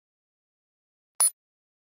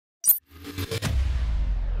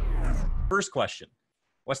First question,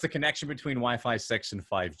 what's the connection between Wi-Fi 6 and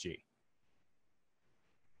 5G?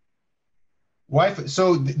 Wi-Fi,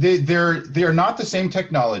 so they're not the same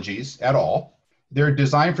technologies at all. They're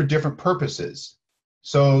designed for different purposes.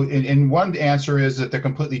 So in one answer is that they're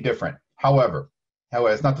completely different. However,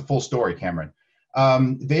 it's not the full story, Cameron.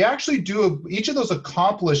 They actually do, each of those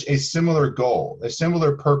accomplish a similar goal, a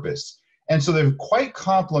similar purpose. And so they're quite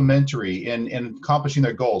complementary in accomplishing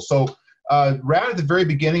their goals. So right at the very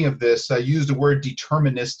beginning of this, I used the word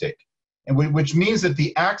deterministic, and which means that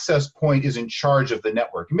the access point is in charge of the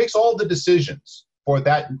network. It makes all the decisions for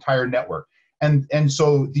that entire network. And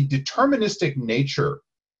so the deterministic nature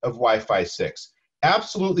of Wi-Fi 6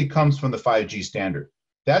 absolutely comes from the 5G standard.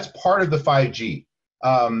 That's part of the 5G,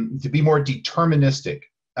 to be more deterministic.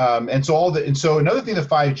 And so another thing that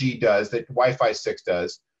 5G does, that Wi-Fi 6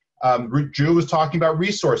 does, Drew was talking about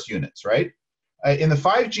resource units, right? In the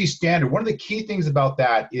 5G standard, one of the key things about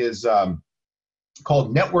that is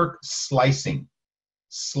called network slicing.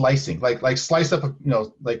 Slicing, like slice up,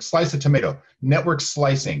 like slice a tomato. Network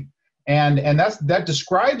slicing, and that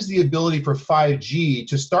describes the ability for 5G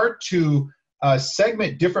to start to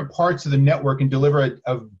segment different parts of the network and deliver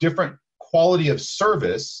a different quality of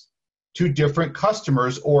service to different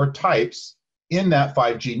customers or types in that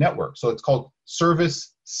 5G network. So it's called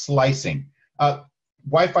service slicing.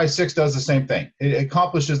 Wi-Fi 6 does the same thing. It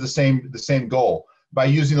accomplishes the same goal by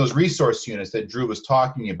using those resource units that Drew was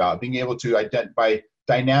talking about, being able to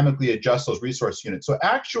dynamically adjust those resource units. So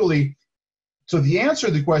actually, the answer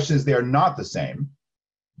to the question is they are not the same,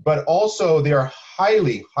 but also they are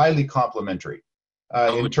highly, highly complementary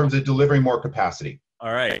in terms of delivering more capacity.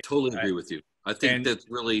 All right. I totally agree with you. I think that's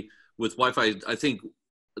really, with Wi-Fi, I think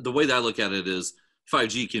the way that I look at it is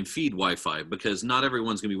 5G can feed Wi-Fi, because not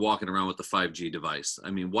everyone's going to be walking around with the 5G device.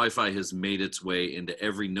 I mean, Wi-Fi has made its way into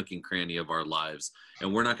every nook and cranny of our lives,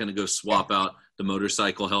 and we're not going to go swap out the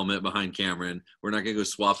motorcycle helmet behind Cameron. We're not going to go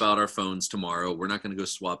swap out our phones tomorrow. We're not going to go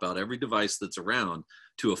swap out every device that's around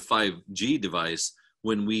to a 5G device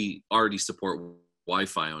when we already support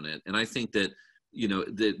Wi-Fi on it. And I think that,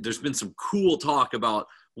 there's been some cool talk about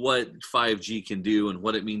what 5G can do and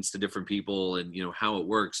what it means to different people and, how it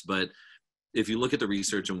works. But if you look at the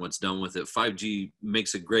research and what's done with it, 5G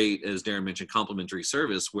makes a great, as Darren mentioned, complementary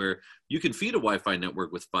service where you can feed a Wi-Fi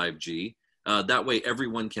network with 5G. That way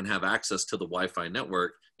everyone can have access to the Wi-Fi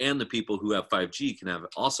network, and the people who have 5G can have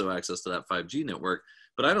also access to that 5G network.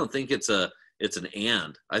 But I don't think it's an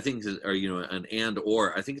and. I think, an and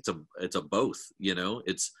or. I think it's a both.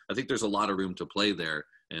 I think there's a lot of room to play there,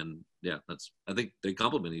 and yeah, I think they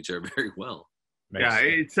complement each other very well. Yeah,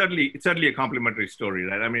 it's certainly a complementary story,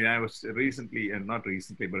 right? I mean, I was recently, and not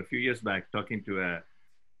recently, but a few years back, talking to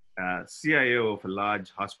a CIO of a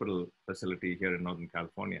large hospital facility here in Northern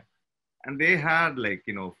California. And they had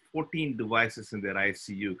 14 devices in their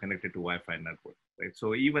ICU connected to Wi-Fi network, right?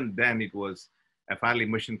 So even then it was a fairly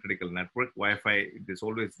mission critical network. Wi-Fi, there's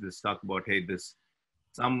always this talk about, hey,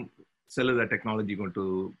 some cellular technology going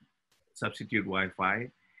to substitute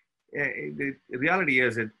Wi-Fi. The reality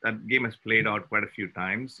is that game has played out quite a few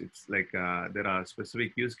times. It's like there are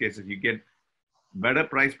specific use cases. You get better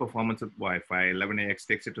price performance with Wi-Fi. 11ax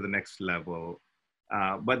takes it to the next level.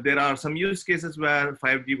 But there are some use cases where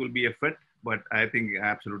 5G will be a fit. But I think I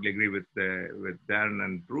absolutely agree with Darren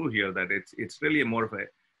and Drew here that it's really more of a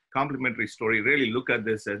complementary story. Really look at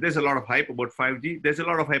this. There's a lot of hype about 5G. There's a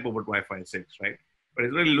lot of hype about Wi-Fi 6, right? But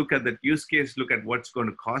it's really look at that use case, look at what's going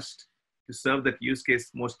to cost to serve that use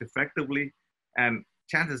case most effectively. And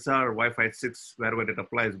chances are Wi-Fi 6, wherever it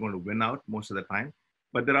applies, is going to win out most of the time.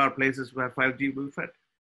 But there are places where 5G will fit.